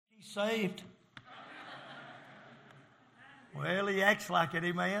Saved. Well, he acts like it,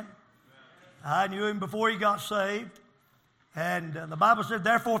 amen. I knew him before he got saved. And the Bible said,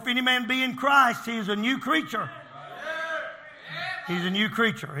 therefore, if any man be in Christ, he is a new creature. He's a new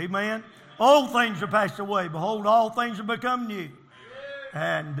creature, amen. Old things are passed away. Behold, all things have become new.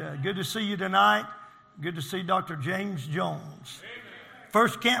 And good to see you tonight. Good to see Dr. James Jones.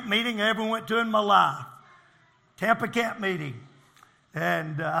 First camp meeting I ever went to in my life. Tampa camp meeting.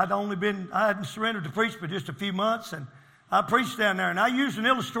 And I hadn't surrendered to preach for just a few months. And I preached down there. And I used an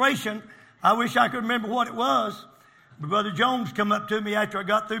illustration. I wish I could remember what it was. But Brother Jones come up to me after I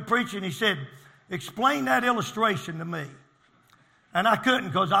got through preaching. He said, explain that illustration to me. And I couldn't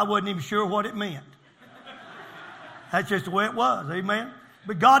because I wasn't even sure what it meant. That's just the way it was, amen.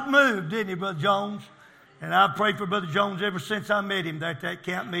 But God moved, didn't he, Brother Jones? And I've prayed for Brother Jones ever since I met him there at that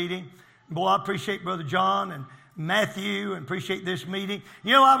camp meeting. Boy, I appreciate Brother John and Matthew and appreciate this meeting.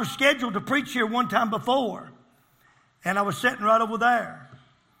 You know, I was scheduled to preach here one time before. And I was sitting right over there.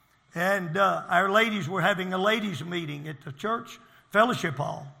 And our ladies were having a ladies' meeting at the church fellowship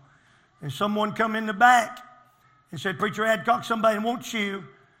hall. And someone come in the back and said, Preacher Adcock, somebody wants you.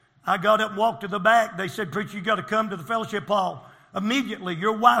 I got up and walked to the back. They said, Preacher, you got to come to the fellowship hall immediately.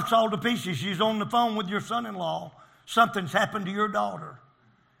 Your wife's all to pieces. She's on the phone with your son-in-law. Something's happened to your daughter.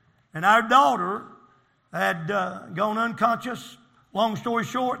 And our daughter had gone unconscious. Long story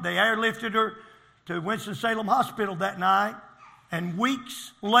short, they airlifted her to Winston-Salem Hospital that night. And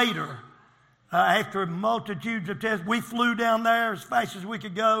weeks later, after multitudes of tests, we flew down there as fast as we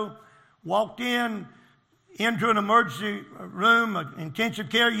could go, walked into an emergency room, an intensive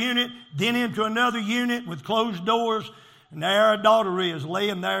care unit, then into another unit with closed doors. And there our daughter is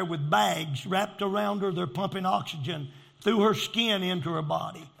laying there with bags wrapped around her. They're pumping oxygen through her skin into her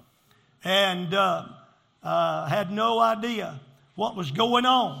body. And had no idea what was going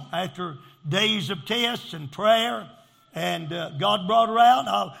on after days of tests and prayer. And God brought her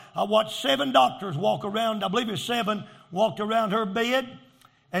out. I watched 7 doctors walk around. I believe it was 7 walked around her bed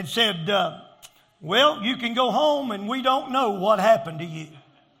and said, well, you can go home and we don't know what happened to you.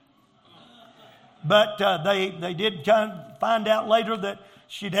 But they did kind of find out later that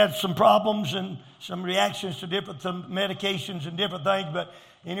she'd had some problems and some reactions to some medications and different things. But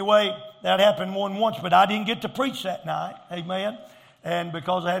anyway, that happened once. But I didn't get to preach that night. Amen. And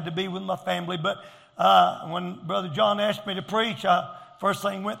because I had to be with my family. But when Brother John asked me to preach, first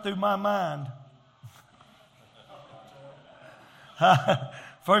thing went through my mind.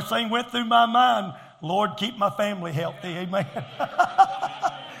 First thing went through my mind, Lord, keep my family healthy, amen.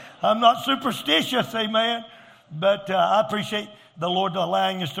 I'm not superstitious, amen, but I appreciate the Lord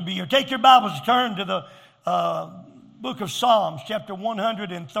allowing us to be here. Take your Bibles and turn to the book of Psalms, chapter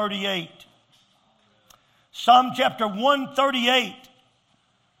 138. Psalm chapter 138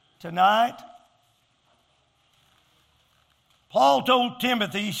 tonight. Paul told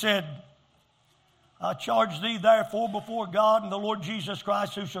Timothy, he said, I charge thee therefore before God and the Lord Jesus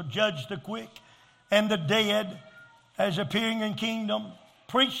Christ, who shall judge the quick and the dead as appearing in kingdom.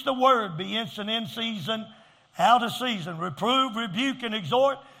 Preach the word, be instant in season, out of season. Reprove, rebuke, and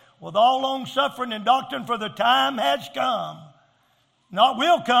exhort with all long suffering and doctrine, for the time has come. Not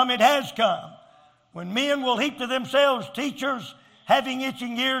will come, it has come. When men will heap to themselves teachers, having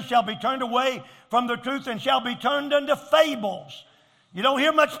itching ears, shall be turned away from the truth and shall be turned unto fables. You don't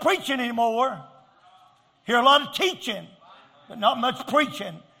hear much preaching anymore. Hear a lot of teaching, but not much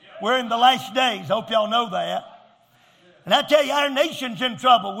preaching. We're in the last days. Hope y'all know that. And I tell you, our nation's in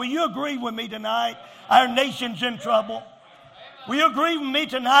trouble. Will you agree with me tonight? Our nation's in trouble. Will you agree with me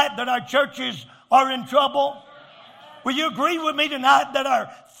tonight that our churches are in trouble? Will you agree with me tonight that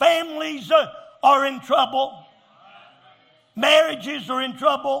our families are in trouble? Marriages are in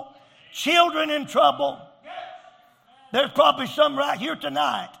trouble. Children in trouble. There's probably some right here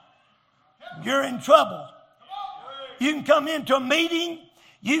tonight. You're in trouble. You can come into a meeting.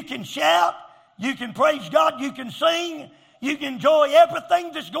 You can shout. You can praise God. You can sing. You can enjoy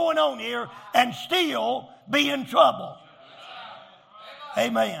everything that's going on here and still be in trouble.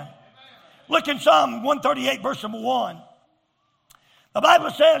 Amen. Look in Psalm 138, verse number 1. The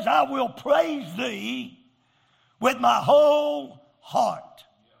Bible says, I will praise thee with my whole heart.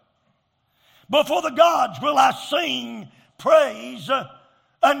 Before the gods will I sing praise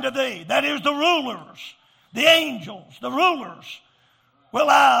unto thee. That is the rulers, the angels, the rulers. Will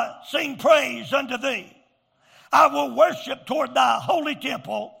I sing praise unto thee. I will worship toward thy holy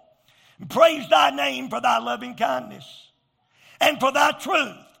temple and praise thy name for thy loving kindness and for thy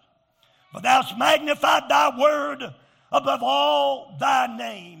truth. For thou hast magnified thy word above all thy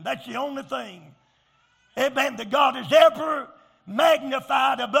name. That's the only thing, amen, that God has ever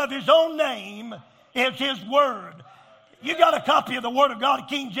magnified above his own name is his word. You got a copy of the Word of God,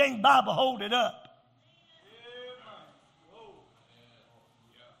 King James Bible, hold it up.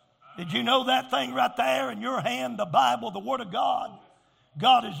 Did you know that thing right there in your hand, the Bible, the Word of God?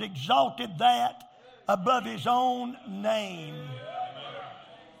 God has exalted that above his own name.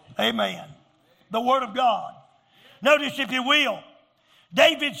 Amen. The Word of God. Notice, if you will,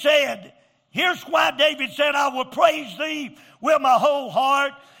 David said, here's why David said, I will praise thee with my whole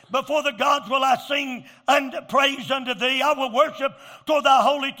heart. Before the gods will I sing praise unto thee. I will worship toward thy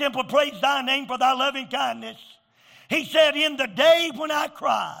holy temple. Praise thy name for thy loving kindness. He said, in the day when I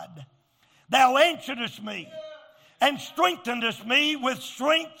cried, thou answeredest me and strengthenedest me with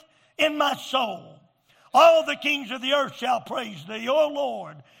strength in my soul. All the kings of the earth shall praise thee, O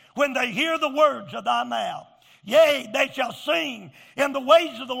Lord, when they hear the words of thy mouth. Yea, they shall sing in the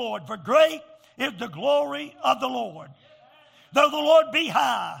ways of the Lord, for great is the glory of the Lord. Though the Lord be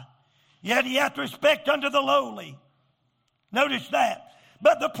high, yet he hath respect unto the lowly. Notice that.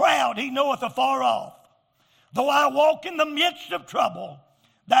 But the proud he knoweth afar off. Though I walk in the midst of trouble,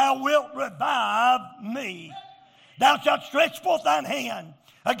 thou wilt revive me. Thou shalt stretch forth thine hand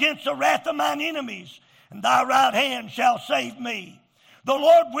against the wrath of mine enemies, and thy right hand shall save me. The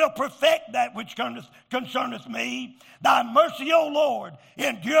Lord will perfect that which concerneth me. Thy mercy, O Lord,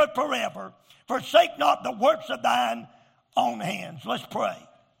 endureth forever. Forsake not the works of thine own hands. Let's pray.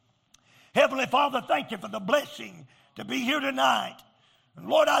 Heavenly Father, thank you for the blessing to be here tonight. And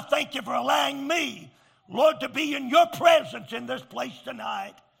Lord, I thank you for allowing me, Lord, to be in your presence in this place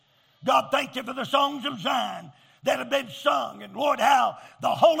tonight. God, thank you for the songs of Zion that have been sung. And Lord, how the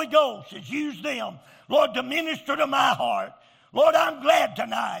Holy Ghost has used them, Lord, to minister to my heart. Lord, I'm glad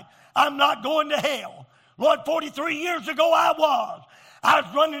tonight I'm not going to hell. Lord, 43 years ago I was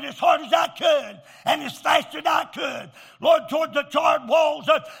running as hard as I could and as fast as I could, Lord, toward the charred walls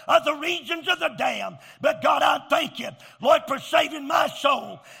of the regions of the damned. But God, I thank you, Lord, for saving my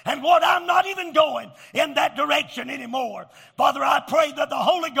soul. And Lord, I'm not even going in that direction anymore. Father, I pray that the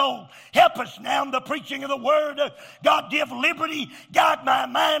Holy Ghost help us now in the preaching of the word. God, give liberty, guide my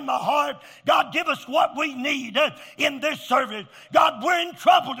mind, my heart. God, give us what we need in this service. God, we're in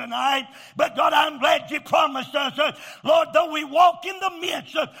trouble tonight, but God, I'm glad you promised us, Lord, though we walk in the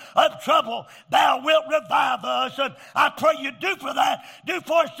midst of trouble, thou wilt revive us. And I pray you do for that. Do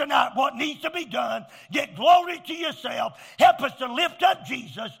for us tonight what needs to be done. Get glory to yourself. Help us to lift up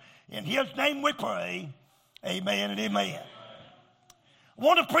Jesus. In his name we pray. Amen and amen. I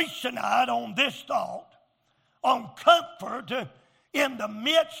want to preach tonight on this thought, on comfort in the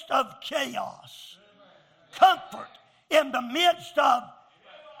midst of chaos. Comfort in the midst of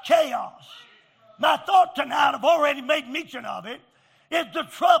chaos. My thought tonight, I've already made mention of it, is the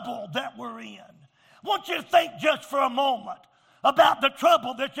trouble that we're in. I want you to think just for a moment about the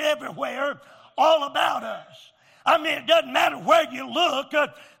trouble that's everywhere, all about us. I mean, it doesn't matter where you look,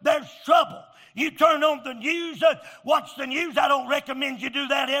 there's trouble. You turn on the news, watch the news. I don't recommend you do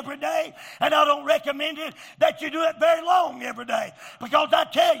that every day, and I don't recommend it that you do it very long every day, because I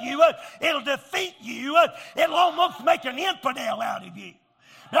tell you, it'll defeat you. It'll almost make an infidel out of you.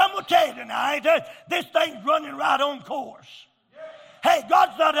 Now, I'm going to tell you tonight, this thing's running right on course. Hey,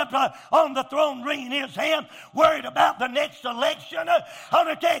 God's not up on the throne wringing his hand, worried about the next election. I want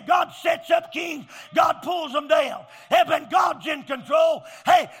to tell you, God sets up kings. God pulls them down. Hey, but God's in control.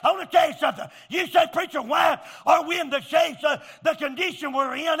 Hey, I want to tell you something. You say, preacher, why are we in the shapes of the condition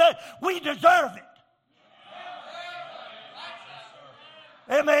we're in? We deserve it.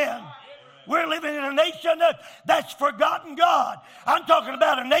 Amen. We're living in a nation that's forgotten God. I'm talking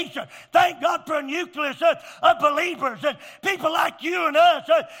about a nation. Thank God for a nucleus of believers and people like you and us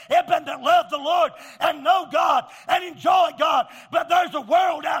that love the Lord and know God and enjoy God. But there's a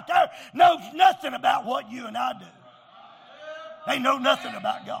world out there knows nothing about what you and I do. They know nothing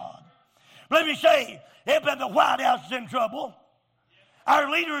about God. Let me say, the White House is in trouble. Our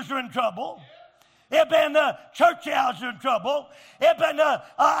leaders are in trouble. Church houses are in trouble.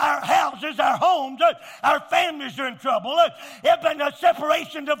 Our houses, our homes, our families are in trouble.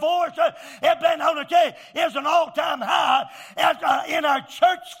 Separation, divorce. I want to tell you, is an all-time high in our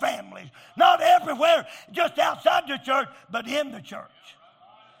church families. Not everywhere, just outside the church, but in the church.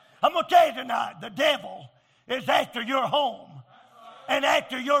 I'm going to tell you tonight, the devil is after your home and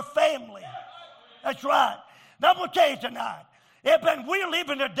after your family. That's right. Now I'm going to tell you tonight, we live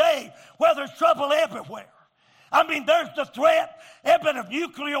in a day where there's trouble everywhere. I mean, there's the threat, of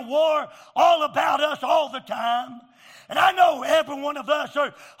nuclear war all about us all the time. And I know every one of us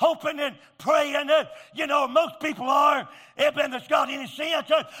are hoping and praying, most people are, that's got any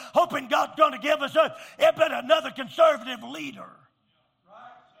sense, hoping God's going to give us another conservative leader.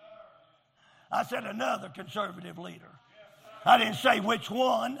 I said another conservative leader. I didn't say which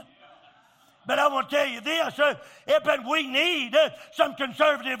one. But I want to tell you this, we need some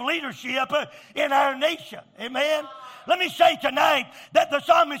conservative leadership in our nation. Amen? Let me say tonight that the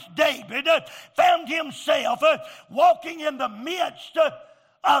psalmist David found himself walking in the midst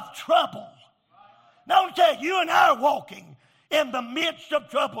of trouble. Now I want to tell you, you and I are walking in the midst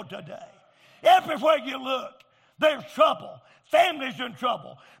of trouble today. Everywhere you look, there's trouble. Families in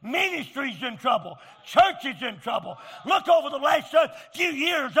trouble. Ministries in trouble. Churches in trouble. Look over the last few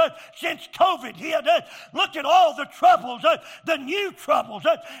years since COVID hit. Look at all the troubles, the new troubles,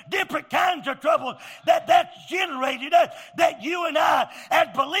 different kinds of troubles that's generated that you and I as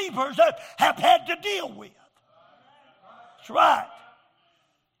believers have had to deal with. That's right.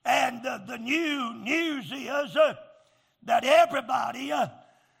 And the new news is that everybody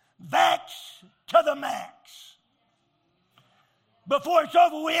vax to the max. Before it's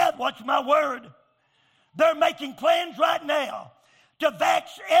over with, watch my word, they're making plans right now to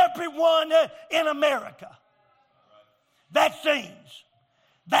vax everyone in America. Vaccines.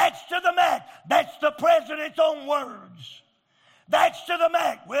 Vax to the max. That's the president's own words. Vax to the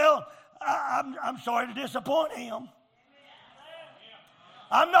max. Well, I'm sorry to disappoint him.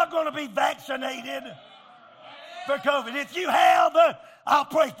 I'm not going to be vaccinated for COVID. If you have, I'll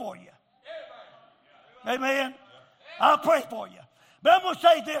pray for you. Amen. I'll pray for you. But I'm going to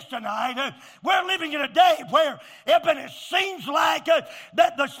say this tonight. We're living in a day where it seems like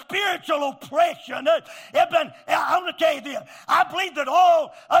that the spiritual oppression, I want to tell you this. I believe that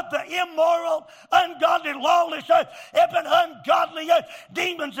all of the immoral, ungodly, lawless, ungodly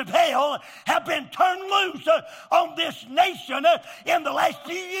demons of hell have been turned loose on this nation in the last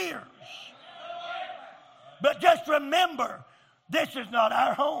few years. But just remember, this is not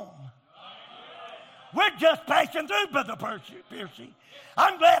our home. We're just passing through, Brother Piercy.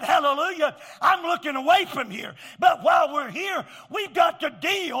 I'm glad, hallelujah, I'm looking away from here. But while we're here, we've got to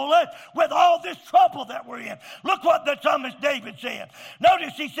deal with all this trouble that we're in. Look what the psalmist David said.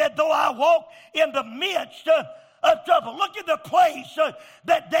 Notice he said, though I walk in the midst of trouble. Look at the place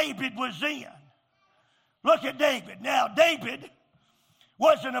that David was in. Look at David. Now, David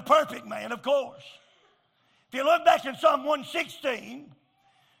wasn't a perfect man, of course. If you look back in Psalm 116,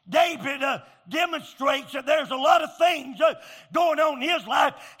 David demonstrates that there's a lot of things going on in his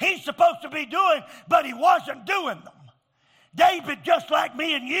life he's supposed to be doing, but he wasn't doing them. David, just like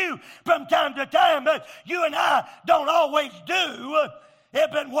me and you, from time to time, you and I don't always do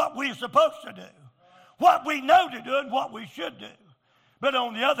what we're supposed to do, what we know to do and what we should do. But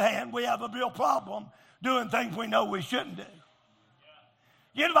on the other hand, we have a real problem doing things we know we shouldn't do.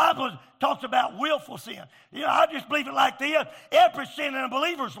 You know, the Bible talks about willful sin. You know, I just believe it like this. Every sin in a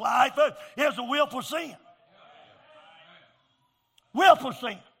believer's life is a willful sin. Willful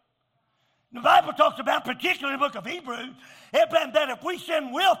sin. The Bible talks about, particularly in the book of Hebrews, that if we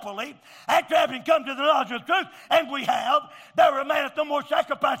sin willfully, after having come to the knowledge of the truth, and we have, there remaineth no more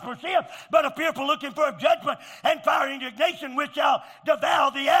sacrifice for sin, but a fearful looking for a judgment and fiery indignation which shall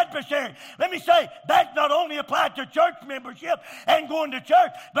devour the adversary. Let me say, that's not only applied to church membership and going to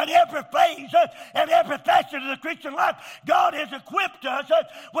church, but every phase and every facet of the Christian life. God has equipped us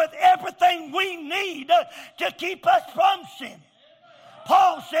with everything we need to keep us from sinning.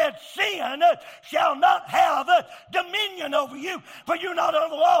 Paul said, sin shall not have dominion over you, for you're not under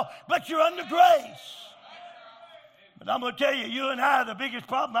the law, but you're under grace. But I'm going to tell you, you and I, the biggest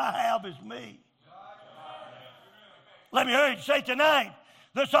problem I have is me. Let me hear you say tonight,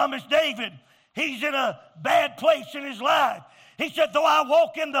 the psalmist David, he's in a bad place in his life. He said, though I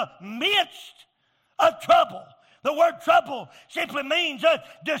walk in the midst of trouble. The word trouble simply means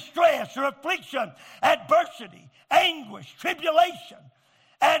distress or affliction, adversity, anguish, tribulation,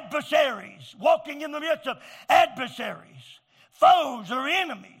 adversaries, walking in the midst of adversaries, foes or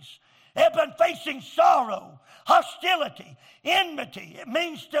enemies, have been facing sorrow, hostility, enmity. It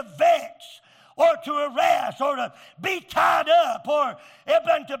means to vex or to harass or to be tied up or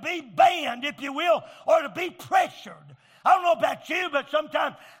even to be banned, if you will, or to be pressured. I don't know about you, but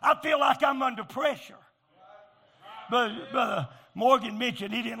sometimes I feel like I'm under pressure. But Brother Morgan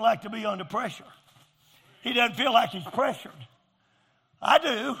mentioned he didn't like to be under pressure. He doesn't feel like he's pressured. I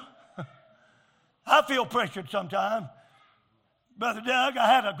do. I feel pressured sometimes. Brother Doug, I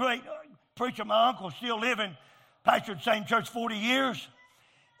had a great preacher, my uncle, still living, pastored the same church 40 years.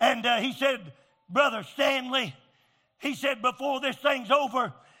 And he said, Brother Stanley, he said, before this thing's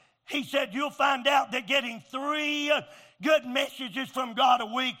over, he said, you'll find out that getting 3 good messages from God a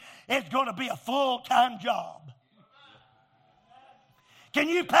week is going to be a full-time job. Can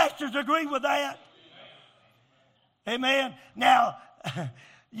you pastors agree with that? Amen. Now,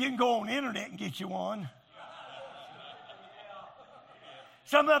 You can go on the internet and get you one.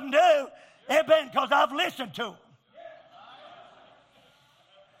 Some of them do. Amen, because I've listened to them.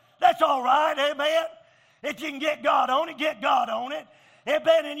 That's all right, amen. If you can get God on it, get God on it.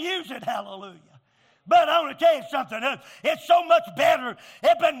 Amen, and use it, hallelujah. But I want to tell you something. It's so much better,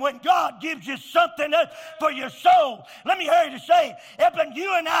 amen, when God gives you something for your soul. Let me hear you say, amen,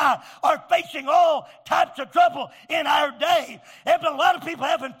 you and I are facing all types of trouble in our day. Amen, a lot of people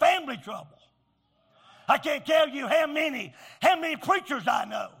having family trouble. I can't tell you how many preachers I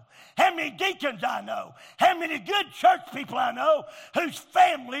know, how many deacons I know, how many good church people I know whose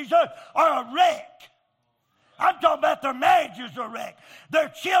families are a wreck. I'm talking about their marriages are wrecked. Their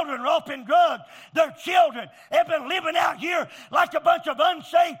children are off in drugs. Their children have been living out here like a bunch of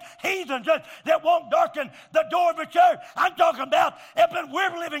unsaved heathens that won't darken the door of a church. I'm talking about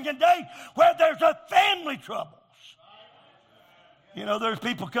we're living in days where there's a family troubles. You know, there's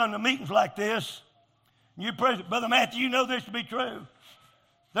people come to meetings like this. You, Brother Matthew, you know this to be true.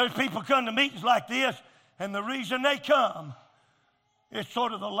 There's people come to meetings like this, and the reason they come is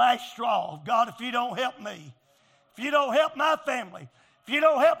sort of the last straw. God, if you don't help me, if you don't help my family, if you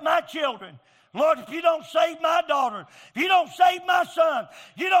don't help my children, Lord, if you don't save my daughter, if you don't save my son,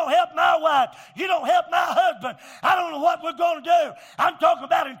 you don't help my wife, you don't help my husband, I don't know what we're going to do. I'm talking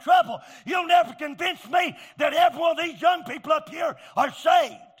about in trouble. You'll never convince me that every one of these young people up here are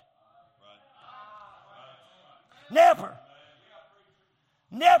saved. Never.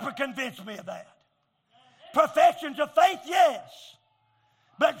 Never convince me of that. Professions of faith, yes.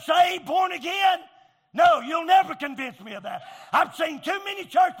 But saved, born again, no, you'll never convince me of that. I've seen too many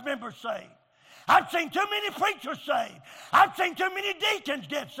church members saved. I've seen too many preachers saved. I've seen too many deacons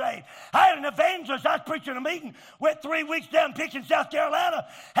get saved. I had an evangelist, I was preaching a meeting, went 3 weeks down Pickens, South Carolina,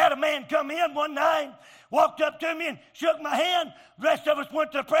 had a man come in one night, walked up to me and shook my hand. The rest of us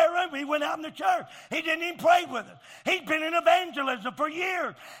went to the prayer room. He went out in the church. He didn't even pray with us. He'd been in evangelism for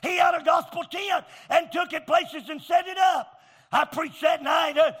years. He had a gospel tent and took it places and set it up. I preached that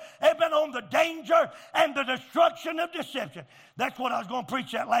night, on the danger and the destruction of deception. That's what I was going to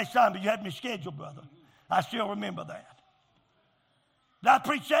preach that last time, but you had me scheduled, brother. I still remember that. I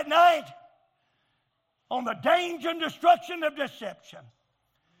preached that night on the danger and destruction of deception.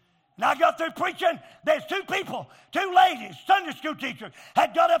 And I got through preaching. There's two people, two ladies, Sunday school teachers,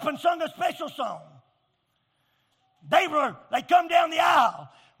 had got up and sung a special song. They come down the aisle.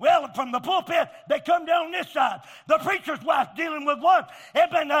 Well, from the pulpit, they come down on this side. The preacher's wife's dealing with one.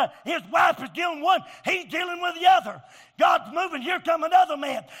 His wife is dealing with one. He's dealing with the other. God's moving. Here come another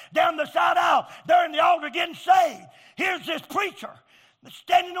man down the side aisle. They're in the altar getting saved. Here's this preacher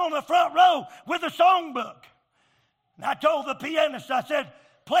standing on the front row with a songbook. And I told the pianist, I said,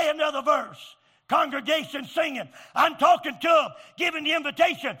 play another verse. Congregation singing. I'm talking to them, giving the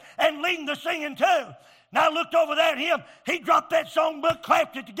invitation and leading the singing too. And I looked over there at him. He dropped that songbook,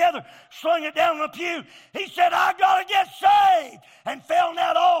 clapped it together, slung it down on the pew. He said, I got to get saved, and fell in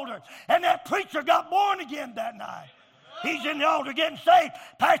that altar. And that preacher got born again that night. He's in the altar getting saved.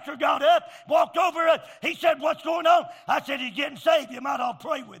 Pastor got up, walked over. He said, what's going on? I said, he's getting saved. You might all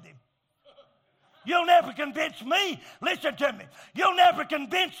pray with him. You'll never convince me. Listen to me. You'll never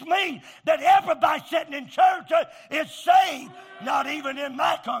convince me that everybody sitting in church is saved, not even in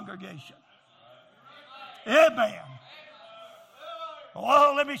my congregation. Amen.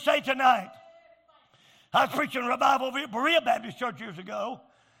 Well, let me say tonight, I was preaching a revival over at Berea Baptist Church years ago.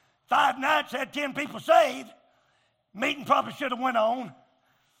 5 nights, had 10 people saved. Meeting probably should have went on.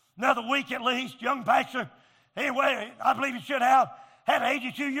 Another week at least. Young pastor, anyway, I believe he should have had an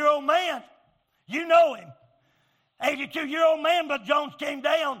 82-year-old man. You know him. 82-year-old man, but Jones came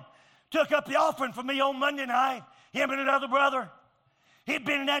down, took up the offering for me on Monday night, him and another brother. He'd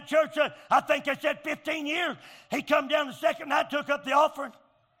been in that church, I think they said 15 years. He come down the second night, took up the offering.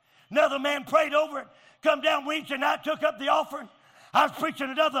 Another man prayed over it. Come down Wednesday night, took up the offering. I was preaching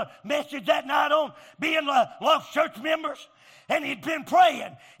another message that night on being lost church members. And he'd been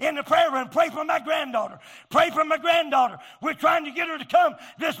praying in the prayer room. Pray for my granddaughter. Pray for my granddaughter. We're trying to get her to come to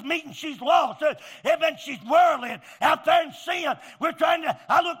this meeting. She's lost. And she's whirling out there in sin. We're trying to,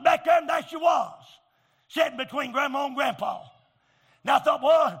 I looked back there and there she was, sitting between grandma and grandpa. And I thought,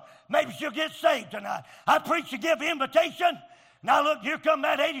 well, maybe she'll get saved tonight. I preached to give invitation. And I looked, here come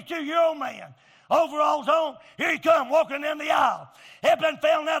that 82-year-old man. Overalls on, here he come, walking down the aisle. Eben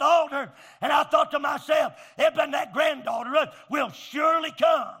fell on that altar, and I thought to myself, Eben, that granddaughter will surely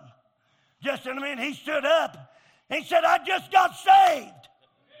come. Just in a minute, he stood up. He said, I just got saved.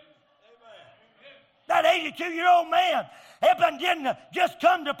 That 82-year-old man, Eben didn't just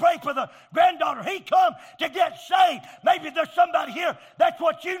come to pray for the granddaughter. He come to get saved. Maybe there's somebody here, that's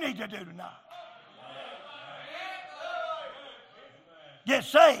what you need to do tonight. Get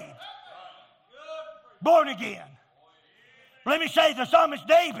saved. Born again. Let me say, the psalmist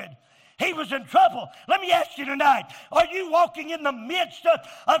David, he was in trouble. Let me ask you tonight, are you walking in the midst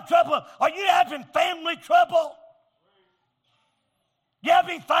of trouble? Are you having family trouble? You have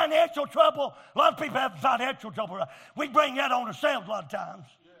any financial trouble? A lot of people have financial trouble. We bring that on ourselves a lot of times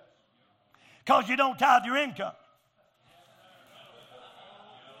because you don't tithe your income.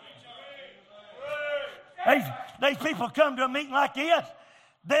 These people come to a meeting like this.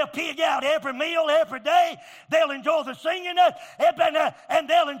 They'll pig out every meal, every day. They'll enjoy the singing, and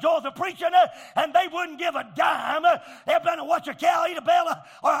they'll enjoy the preaching, and they wouldn't give a dime. Everybody watch a cow eat a bale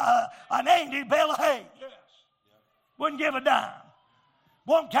or an ant eat a bale of hay. Wouldn't give a dime.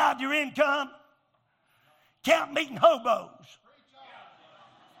 Won't tithe your income. Camp meeting hobos.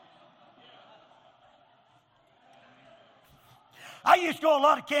 I used to go to a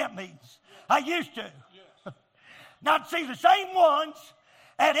lot of camp meetings. I used to. Not see the same ones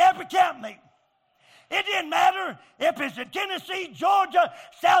at every camp meeting. It didn't matter if it's in Tennessee, Georgia,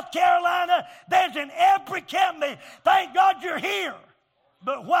 South Carolina. There's in every camp meeting. Thank God you're here.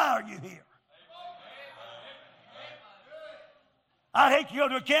 But why are you here? I'd hate to go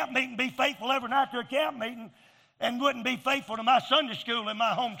to a camp meeting and be faithful every night to a camp meeting and wouldn't be faithful to my Sunday school in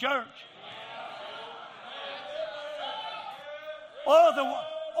my home church. Or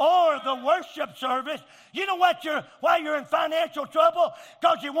the worship service. You know what? Why you're in financial trouble?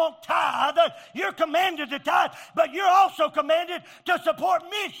 Because you won't tithe. You're commanded to tithe, but you're also commanded to support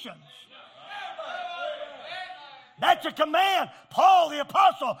missions. That's a command. Paul the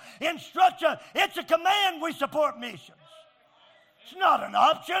apostle instructs us. It's a command we support missions. It's not an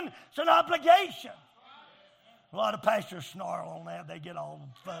option. It's an obligation. A lot of pastors snarl on that. They get all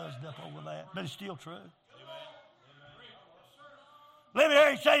fuzzed up over that. But it's still true. Let me hear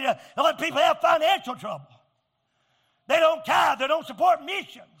you say that a lot of people have financial trouble. They don't tithe. They don't support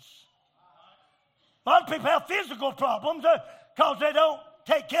missions. A lot of people have physical problems because they don't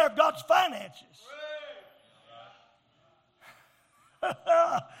take care of God's finances.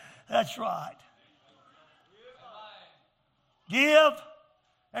 That's right. Give,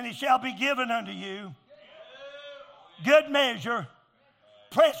 and it shall be given unto you. Good measure,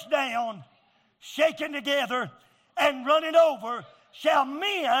 pressed down, shaken together, and running over, shall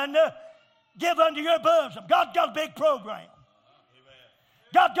men give unto your bosom. God's got a big program.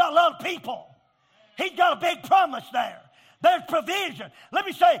 God's got a lot of people. He's got a big promise there. There's provision. Let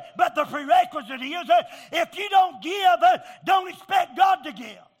me say, but the prerequisite is that if you don't give, don't expect God to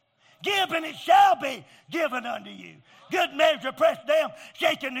give. Give and it shall be given unto you. Good measure, pressed down,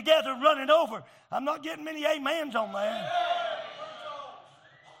 shaken together, running over. I'm not getting many amens on that.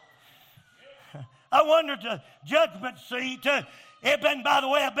 I wondered the judgment seat. By the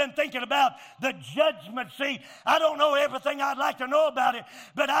way, I've been thinking about the judgment seat. I don't know everything I'd like to know about it,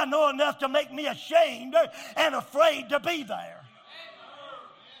 but I know enough to make me ashamed and afraid to be there.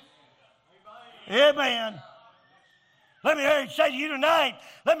 Amen. Let me hear you say to you tonight,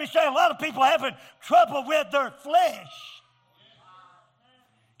 let me say a lot of people having trouble with their flesh.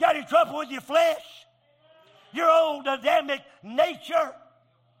 Got any trouble with your flesh? Your old Adamic nature?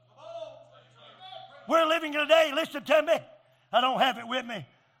 We're living today, listen to me. I don't have it with me.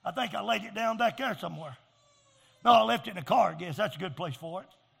 I think I laid it down back there somewhere. No, I left it in the car, I guess. That's a good place for it.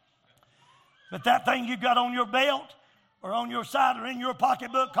 But that thing you got on your belt or on your side or in your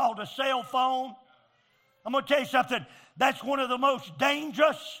pocketbook called a cell phone, I'm going to tell you something. That's one of the most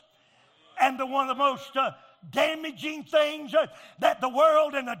dangerous and one of the most damaging things that the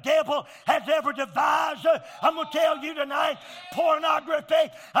world and the devil has ever devised. I'm going to tell you tonight,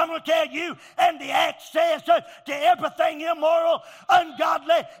 pornography. I'm going to tell you, and the access to everything immoral,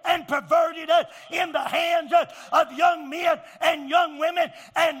 ungodly, and perverted in the hands of young men and young women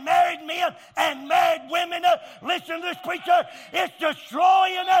and married men and married women. Listen to this preacher. It's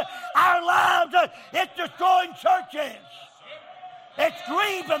destroying our lives. It's destroying churches. It's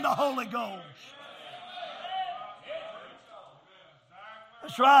grieving the Holy Ghost.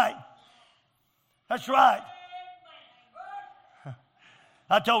 That's right. That's right.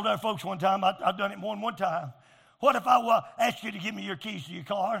 I told our folks one time, I've done it more than one time. What if I asked you to give me your keys to your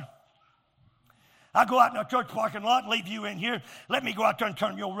car? I go out in a church parking lot and leave you in here. Let me go out there and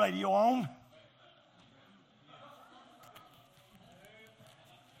turn your radio on.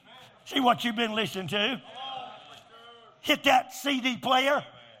 See what you've been listening to. Hit that CD player.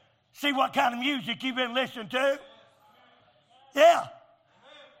 See what kind of music you've been listening to. Yeah.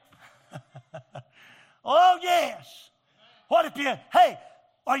 Oh, yes. What if hey,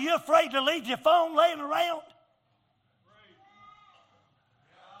 are you afraid to leave your phone laying around?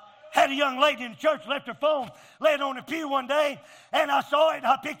 Had a young lady in the church left her phone laying on the pew one day, and I saw it, and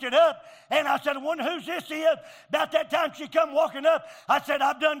I picked it up, and I said, I wonder whose this is. About that time she come walking up, I said,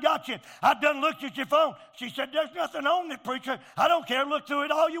 I've done got you. I've done looked at your phone. She said, there's nothing on it, preacher. I don't care. Look through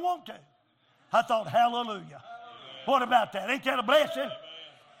it all you want to. I thought, hallelujah. What about that? Ain't that a blessing?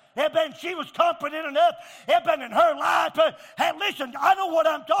 Amen. She was confident enough, amen, in her life. Hey, listen, I know what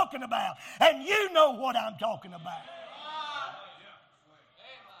I'm talking about, and you know what I'm talking about.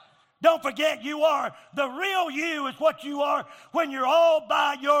 Don't forget, you are, the real you is what you are when you're all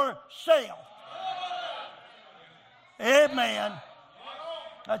by yourself. Amen.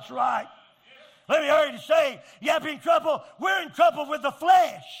 That's right. Let me hurry to say, you have been in trouble. We're in trouble with the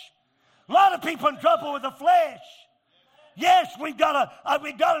flesh. A lot of people in trouble with the flesh. Yes, we've got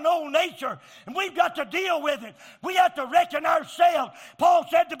an old nature, and we've got to deal with it. We have to reckon ourselves. Paul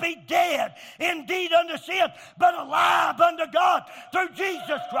said to be dead indeed unto sin, but alive unto God through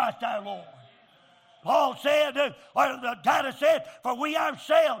Jesus Christ our Lord. Paul said, or the Titus said, for we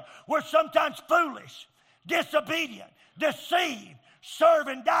ourselves were sometimes foolish, disobedient, deceived,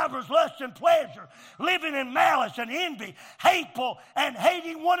 serving divers lusts and pleasure, living in malice and envy, hateful and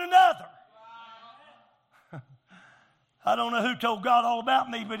hating one another. I don't know who told God all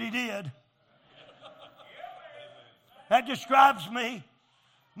about me, but he did. That describes me,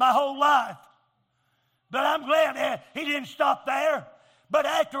 my whole life. But I'm glad he didn't stop there. But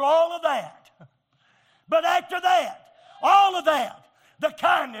after all of that, all of that, the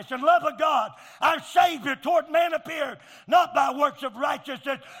kindness and love of God, our Savior toward man appeared, not by works of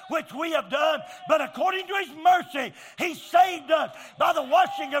righteousness which we have done, but according to his mercy, he saved us by the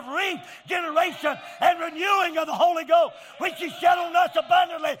washing of regeneration and renewing of the Holy Ghost, which he shed on us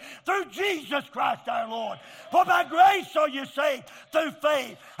abundantly through Jesus Christ our Lord. For by grace are you saved through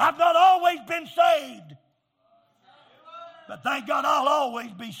faith. I've not always been saved, but thank God I'll always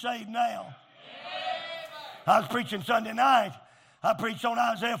be saved now. I was preaching Sunday night. I preached on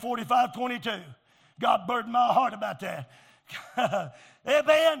Isaiah 45:22. God burdened my heart about that.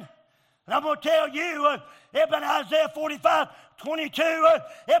 Amen. And I'm going to tell you, amen, Isaiah 45:22,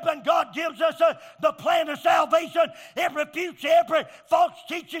 amen, God gives us the plan of salvation. It refutes every false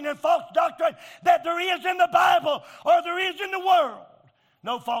teaching and false doctrine that there is in the Bible or there is in the world.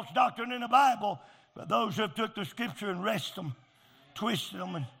 No false doctrine in the Bible, but those who have took the Scripture and wrested them, twisted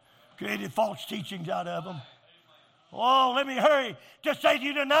them, and created false teachings out of them. Oh, let me hurry to say to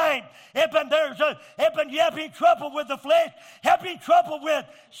you tonight, you have been trouble with the flesh, have been trouble with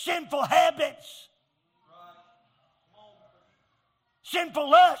sinful habits, sinful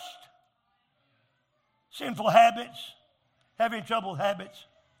lust, sinful habits, having trouble with habits.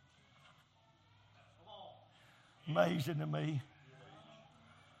 Amazing to me.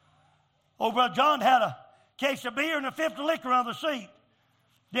 Oh, Brother John had a case of beer and a fifth of liquor on the seat.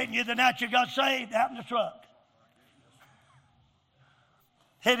 Didn't you the night you got saved? Out in the truck.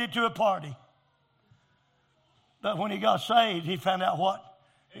 Headed to a party. But when he got saved, he found out what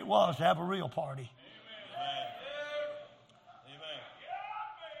it was to have a real party. Amen.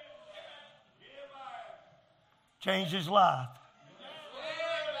 Changed his life.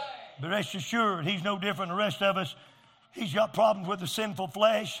 But rest assured, he's no different than the rest of us. He's got problems with the sinful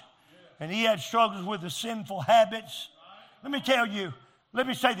flesh, and he had struggles with the sinful habits. Let me tell you, let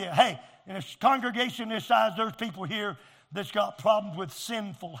me say this. Hey, in a congregation this size, there's people here that's got problems with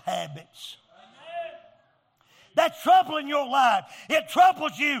sinful habits. That's trouble in your life. It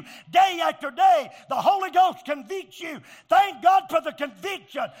troubles you day after day. The Holy Ghost convicts you. Thank God for the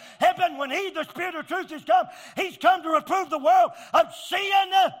conviction. Heaven, when he, the Spirit of truth, has come, he's come to reprove the world of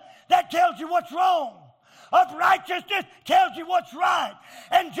sin. That tells you what's wrong. Of righteousness tells you what's right.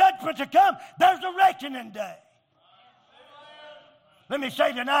 And judgment to come, there's a reckoning day. Let me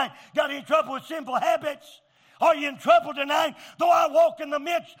say tonight, got any trouble with sinful habits? Are you in trouble tonight? Though I walk in the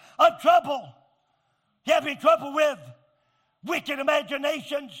midst of trouble. You having trouble with wicked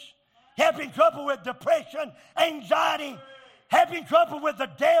imaginations? Having trouble with depression, anxiety? Having trouble with the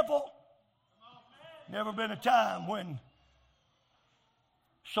devil? Never been a time when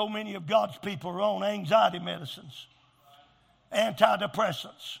so many of God's people are on anxiety medicines,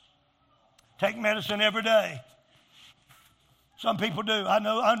 antidepressants. Take medicine every day. Some people do. I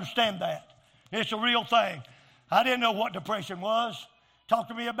understand that. It's a real thing. I didn't know what depression was. Talk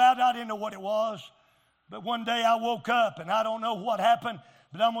to me about it. I didn't know what it was. But one day I woke up, and I don't know what happened,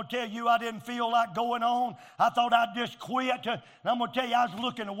 But I'm going to tell you, I didn't feel like going on. I thought I'd just quit. And I'm going to tell you, I was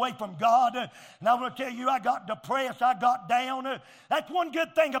looking away from God. And I'm going to tell you, I got depressed. I got down. That's one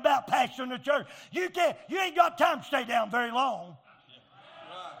good thing about pastoring the church. You ain't got time to stay down very long.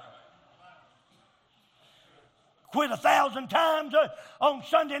 Quit 1,000 times on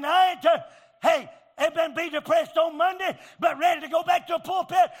Sunday night. Hey, they've be depressed on Monday, but ready to go back to the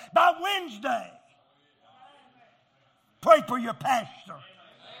pulpit by Wednesday. Pray for your pastor.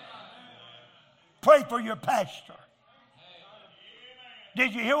 Pray for your pastor.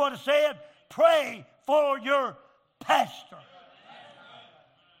 Did you hear what I said? Pray for your pastor.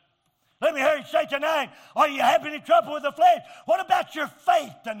 Let me hear you say tonight, are you having any trouble with the flesh? What about your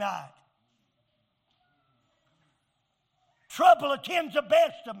faith tonight? Trouble attends the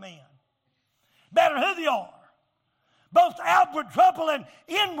best of men. Matter who they are. Both outward trouble and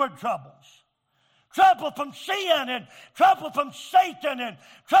inward troubles. Trouble from sin and trouble from Satan and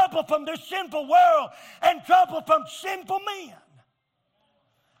trouble from this sinful world and trouble from sinful men.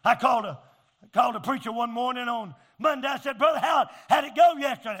 I called a preacher one morning on Monday. I said, brother, how'd it go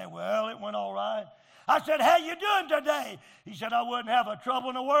yesterday? Well, it went all right. I said, how you doing today? He said, I wouldn't have a trouble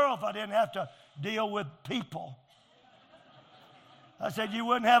in the world if I didn't have to deal with people. I said, you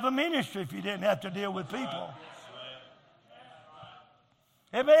wouldn't have a ministry if you didn't have to deal with people.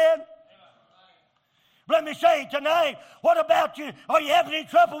 Amen? Let me say tonight, what about you? Are you having any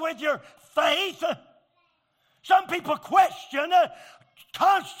trouble with your faith? Some people question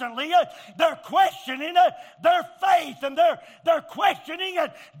constantly. They're questioning their faith, and they're questioning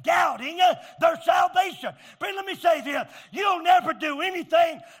and doubting their salvation. But let me say this. You'll never do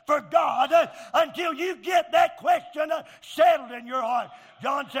anything for God until you get that question settled in your heart.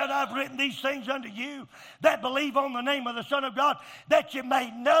 John said, I've written these things unto you that believe on the name of the Son of God, that you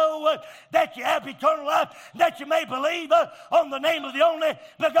may know that you have eternal life, that you may believe on the name of the only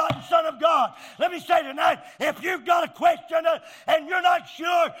begotten Son of God. Let me say tonight, if you've got a question and you're not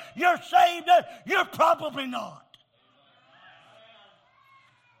sure you're saved, you're probably not.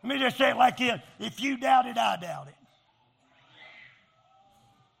 Let me just say it like this. If you doubt it, I doubt it.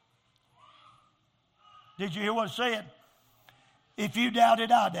 Did you hear what I said? If you doubt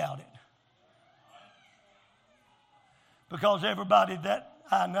it, I doubt it. Because everybody that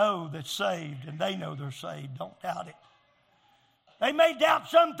I know that's saved, and they know they're saved, don't doubt it. They may doubt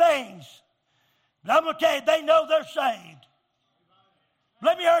some things, but I'm going to tell you, they know they're saved.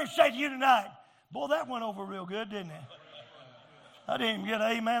 Let me hear you say to you tonight, boy, that went over real good, didn't it? I didn't even get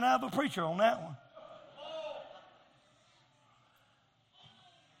an amen out of a preacher on that one.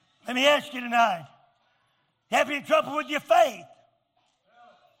 Let me ask you tonight, you have any trouble with your faith?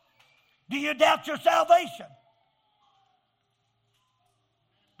 Do you doubt your salvation?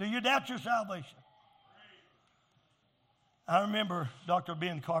 Do you doubt your salvation? I remember Dr.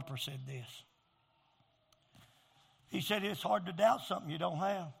 Ben Carper said this. He said, it's hard to doubt something you don't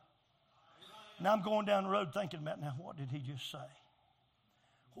have. Now I'm going down the road thinking about, now what did he just say?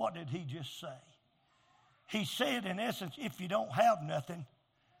 What did he just say? He said, in essence, if you don't have nothing,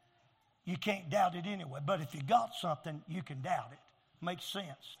 you can't doubt it anyway. But if you got something, you can doubt it. Makes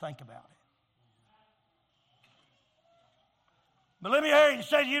sense. Think about it. But let me hear you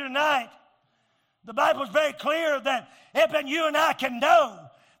say to you tonight, the Bible's very clear that even you and I can know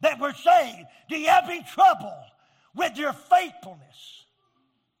that we're saved. Do you have any trouble with your faithfulness?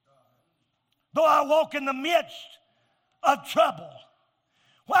 Though I walk in the midst of trouble.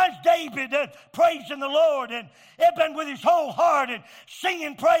 Why is David praising the Lord and even with his whole heart and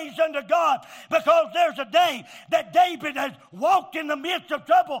singing praise unto God? Because there's a day that David has walked in the midst of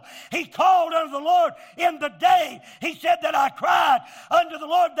trouble. He called unto the Lord in the day. He said that I cried unto the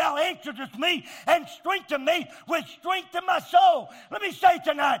Lord, thou answeredst me and strengthened me with strength in my soul. Let me say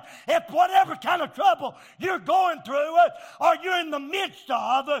tonight, if whatever kind of trouble you're going through or you're in the midst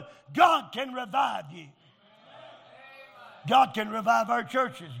of, God can revive you. God can revive our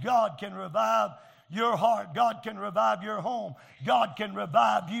churches. God can revive your heart. God can revive your home. God can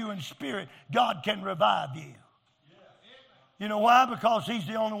revive you in spirit. God can revive you. You know why? Because he's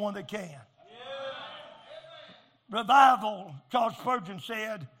the only one that can. Revival, Charles Spurgeon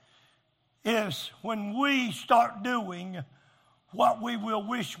said, is when we start doing what we will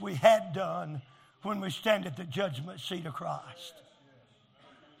wish we had done when we stand at the judgment seat of Christ.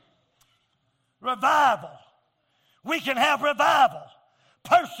 Revival. We can have revival,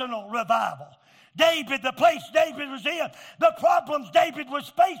 personal revival. David, the place David was in, the problems David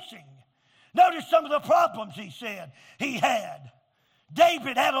was facing. Notice some of the problems he said he had.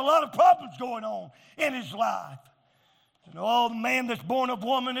 David had a lot of problems going on in his life. And oh, the man that's born of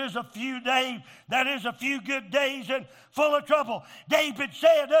woman is a few days, that is a few good days and full of trouble. David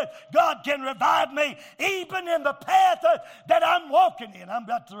said, God can revive me even in the path that I'm walking in. I'm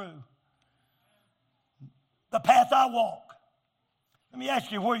about through. The path I walk. Let me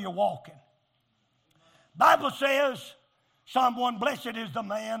ask you where you're walking. Bible says, Psalm 1, blessed is the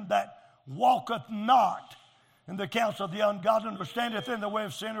man that walketh not in the counsel of the ungodly, nor standeth in the way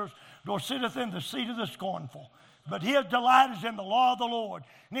of sinners, nor sitteth in the seat of the scornful. But his delight is in the law of the Lord,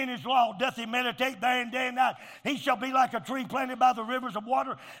 and in his law doth he meditate day and day and night. He shall be like a tree planted by the rivers of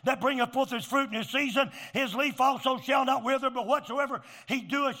water that bringeth forth his fruit in his season. His leaf also shall not wither, but whatsoever he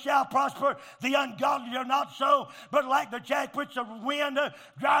doeth shall prosper. The ungodly are not so, but like the chaff which the wind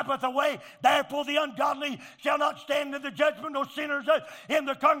driveth away. Therefore the ungodly shall not stand in the judgment, nor sinners in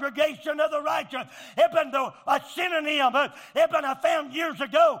the congregation of the righteous. It's been a synonym, it's been I found years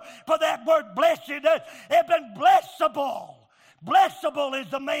ago for that word blessed. It's been blessable. Blessable is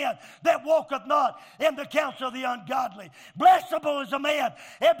the man that walketh not in the counsel of the ungodly. Blessable is the man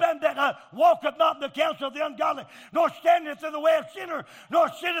that walketh not in the counsel of the ungodly, nor standeth in the way of sinners, nor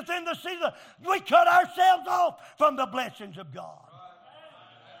sitteth in the seat of the... We cut ourselves off from the blessings of God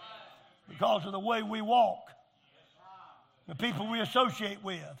because of the way we walk, the people we associate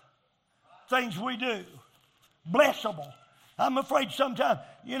with, things we do. Blessable. I'm afraid sometimes,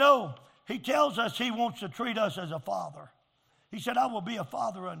 he tells us he wants to treat us as a father. He said, I will be a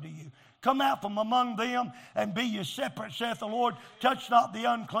father unto you. Come out from among them and be ye separate, saith the Lord. Touch not the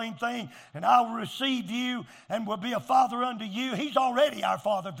unclean thing, and I will receive you and will be a father unto you. He's already our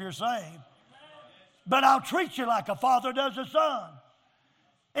father if you're saved. But I'll treat you like a father does a son.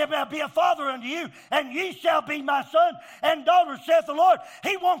 If I be a father unto you, and ye shall be my son and daughters, saith the Lord.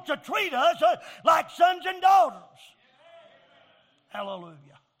 He wants to treat us like sons and daughters. Hallelujah.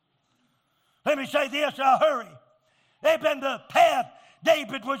 Let me say this, I'll hurry. They've been the path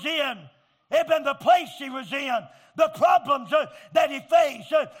David was in. They've been the place he was in. The problems that he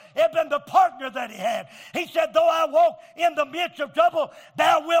faced. They've been the partner that he had. He said, though I walk in the midst of trouble,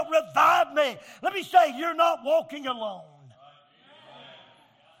 thou wilt revive me. Let me say, you're not walking alone.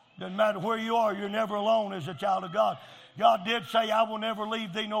 Doesn't matter where you are, you're never alone as a child of God. God did say, I will never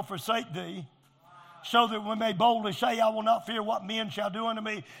leave thee nor forsake thee. So that we may boldly say, I will not fear what men shall do unto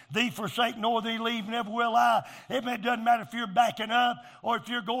me. Thee forsake, nor thee leave, never will I. It doesn't matter if you're backing up or if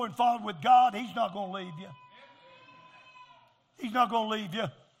you're going forward with God. He's not going to leave you. He's not going to leave you.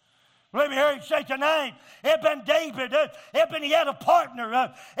 Let me hear you say tonight, it been David. He had a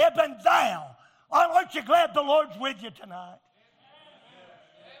partner. It been thou. Aren't you glad the Lord's with you tonight?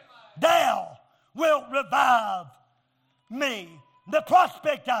 Thou wilt revive me. The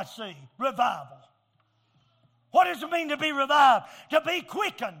prospect I see, revival. What does it mean to be revived? To be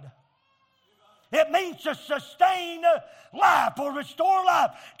quickened. It means to sustain life or restore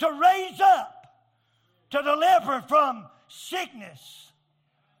life, to raise up, to deliver from sickness,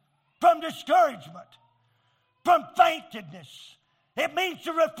 from discouragement, from faintedness. It means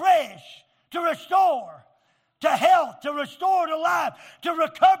to refresh, to restore, to health, to restore to life, to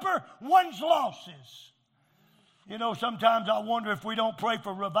recover one's losses. Sometimes I wonder if we don't pray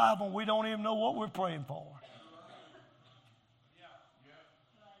for revival, we don't even know what we're praying for.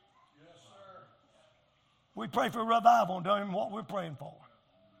 We pray for revival and don't even know what we're praying for.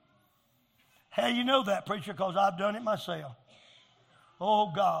 How you know that, preacher? Because I've done it myself.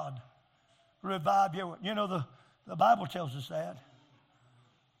 Oh, God, revive you. The Bible tells us that.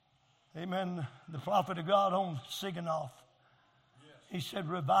 Amen. The prophet of God on Siganoff, he said,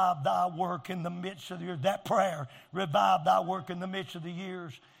 revive thy work in the midst of the years. That prayer, revive thy work in the midst of the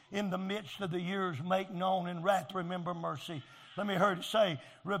years. In the midst of the years, make known in wrath, remember mercy. Let me hear it say,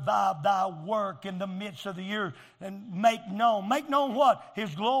 revive thy work in the midst of the years and make known. Make known what?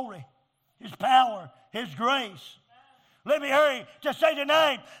 His glory, his power, his grace. Let me hear you to say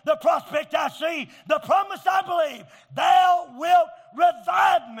tonight, the prospect I see, the promise I believe, thou wilt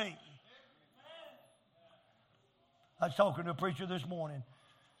revive me. I was talking to a preacher this morning.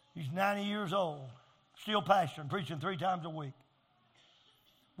 He's 90 years old, still pastoring, preaching 3 times a week.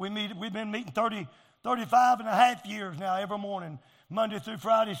 We've been meeting 35 and a half years now every morning, Monday through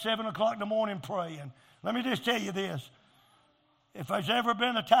Friday, 7 o'clock in the morning praying. Let me just tell you this. If there's ever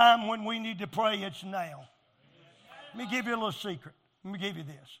been a time when we need to pray, it's now. Let me give you a little secret. Let me give you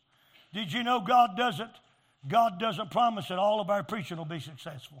this. Did you know God doesn't promise that all of our preaching will be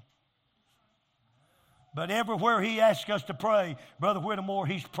successful? But everywhere he asks us to pray, Brother Whittemore,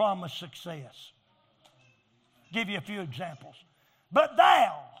 he's promised success. Give you a few examples. But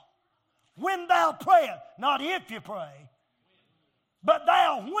thou, when thou prayest, not if you pray, but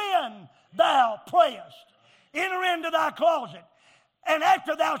thou, when thou prayest, enter into thy closet. And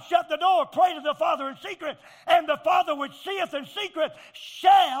after thou shut the door, pray to the Father in secret, and the Father which seeth in secret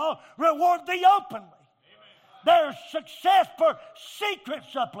shall reward thee openly. There's success for secret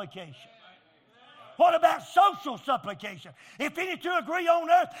supplication. What about social supplication? If any two agree on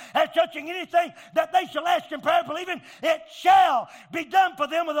earth as touching anything that they shall ask in prayer, believing, it shall be done for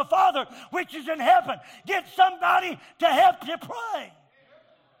them of the Father which is in heaven. Get somebody to help you pray.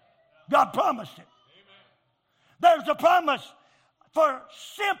 God promised it. There's a promise for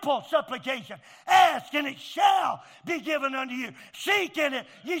simple supplication. Ask, and it shall be given unto you. Seek, and it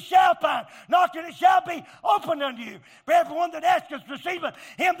ye shall find. Knock, and it shall be opened unto you. For everyone that asketh receiveth.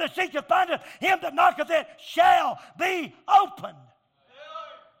 Him that seeketh findeth. Him that knocketh it shall be opened.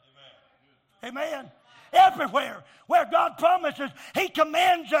 Amen. Everywhere where God promises, He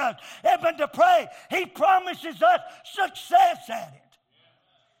commands us even to pray. He promises us success at it.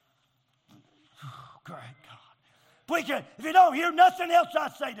 Oh, great God. If you don't hear nothing else I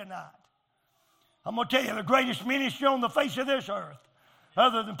say tonight, I'm going to tell you the greatest ministry on the face of this earth,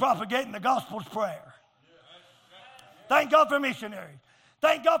 other than propagating the gospel, is prayer. Thank God for missionaries.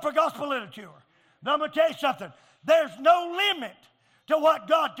 Thank God for gospel literature. Now I'm going to tell you something. There's no limit to what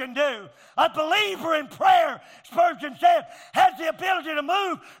God can do. A believer in prayer, Spurgeon said, has the ability to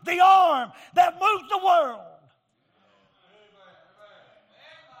move the arm that moves the world.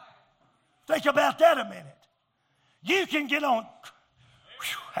 Think about that a minute. You can get on,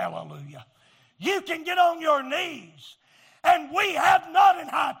 hallelujah. You can get on your knees. And we have not an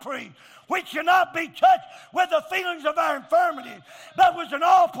high priest which cannot be touched with the feelings of our infirmities, but was in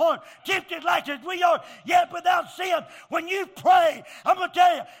all points tempted like as we are, yet without sin. When you pray, I'm going to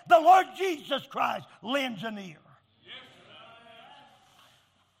tell you, the Lord Jesus Christ lends an ear.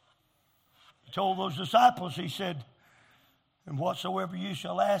 He told those disciples, He said, and whatsoever you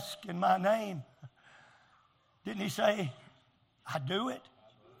shall ask in my name, didn't He say, I do it?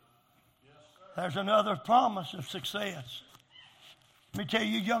 There's another promise of success. Let me tell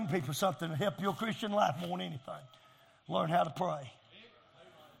you young people something to help your Christian life more than anything. Learn how to pray.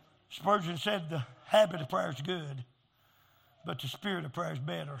 Spurgeon said the habit of prayer is good, but the spirit of prayer is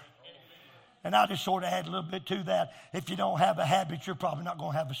better. And I just sort of add a little bit to that. If you don't have a habit, you're probably not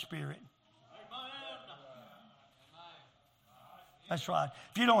going to have a spirit. That's right.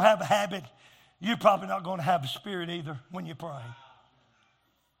 If you don't have a habit, you're probably not going to have a spirit either when you pray.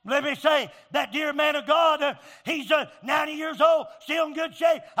 Let me say, that dear man of God, he's 90 years old, still in good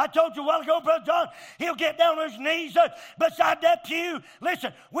shape. I told you a while ago, Brother John, he'll get down on his knees beside that pew.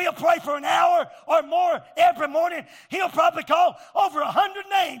 Listen, we'll pray for an hour or more every morning. He'll probably call over 100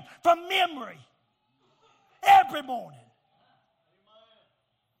 names from memory every morning.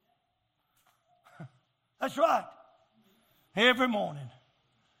 That's right. Every morning.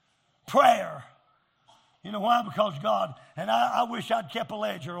 Prayer. You know why? Because God, and I wish I'd kept a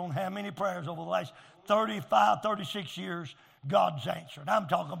ledger on how many prayers over the last 35, 36 years God's answered. I'm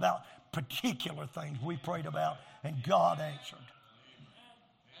talking about particular things we prayed about and God answered.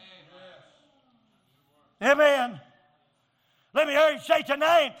 Amen. Let me hear you say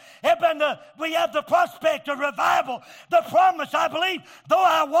tonight, we have the prospect of revival, the promise, I believe, though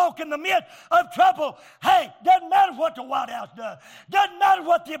I walk in the midst of trouble. Hey, doesn't matter what the White House does. Doesn't matter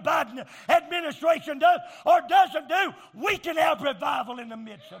what the Biden administration does or doesn't do. We can have revival in the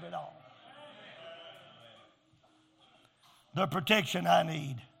midst of it all. The protection I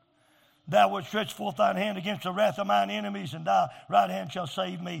need. Thou wilt stretch forth thine hand against the wrath of mine enemies, and thy right hand shall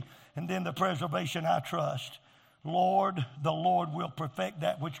save me, and then the preservation I trust. Lord, the Lord will perfect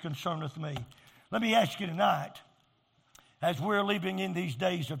that which concerneth me. Let me ask you tonight, as we're living in these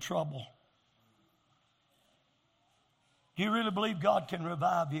days of trouble, do you really believe God can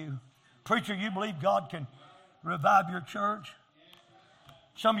revive you? Preacher, you believe God can revive your church?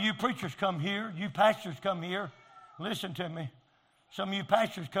 Some of you preachers come here, you pastors come here. Listen to me. Some of you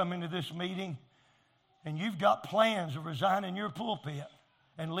pastors come into this meeting and you've got plans of resigning your pulpit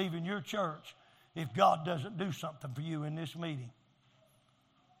and leaving your church if God doesn't do something for you in this meeting.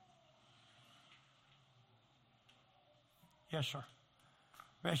 Yes, sir.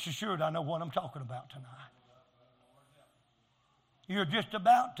 Rest assured, I know what I'm talking about tonight. You're just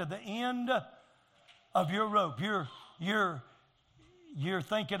about to the end of your rope. You're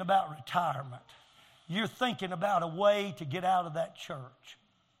thinking about retirement. You're thinking about a way to get out of that church.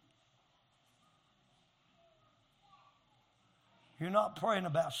 You're not praying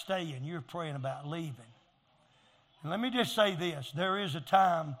about staying. You're praying about leaving. And let me just say this. There is a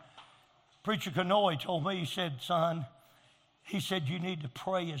time, Preacher Kanoy told me, he said, son, he said you need to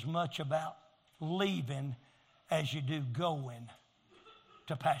pray as much about leaving as you do going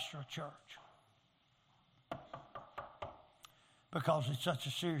to pastor a church. because it's such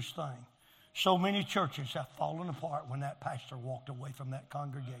a serious thing. So many churches have fallen apart when that pastor walked away from that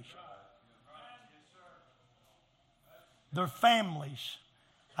congregation. Their families.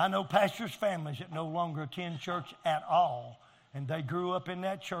 I know pastors' families that no longer attend church at all. And they grew up in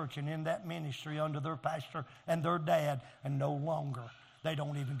that church and in that ministry under their pastor and their dad, and no longer. They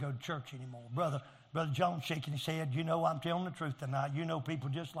don't even go to church anymore. Brother John shaking his head, you know I'm telling the truth tonight. You know people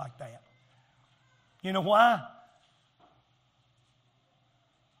just like that. You know why?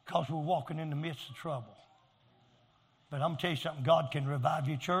 Because we're walking in the midst of trouble. But I'm going to tell you something. God can revive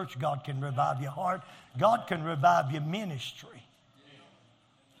your church. God can revive your heart. God can revive your ministry.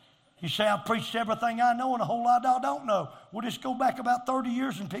 You say, I've preached everything I know and a whole lot I don't know. We'll just go back about 30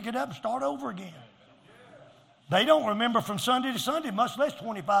 years and pick it up and start over again. They don't remember from Sunday to Sunday, much less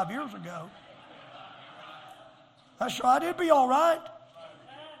 25 years ago. That's right. It'd be all right.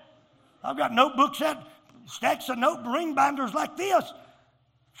 I've got notebooks, stacks of ring binders like this.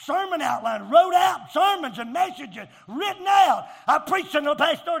 Sermon outline, wrote out sermons and messages written out. I preached in the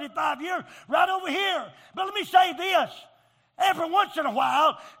past 35 years right over here. But let me say this. Every once in a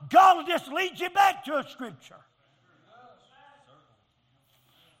while, God will just lead you back to a scripture.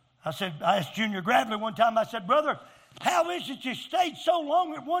 I asked Junior Gravely one time, I said, brother, how is it you stayed so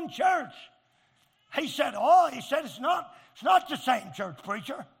long at one church? He said, it's not the same church,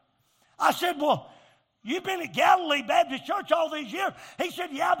 preacher. I said, well, you've been at Galilee Baptist Church all these years. He said,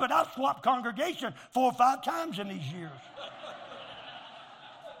 yeah, but I've swapped congregation 4 or 5 times in these years.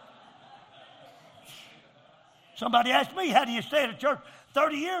 Somebody asked me, how do you stay at a church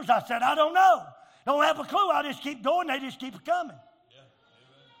 30 years? I said, I don't know. Don't have a clue. I just keep going. They just keep coming.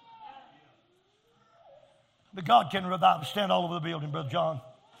 But God can revive. Stand all over the building, Brother John.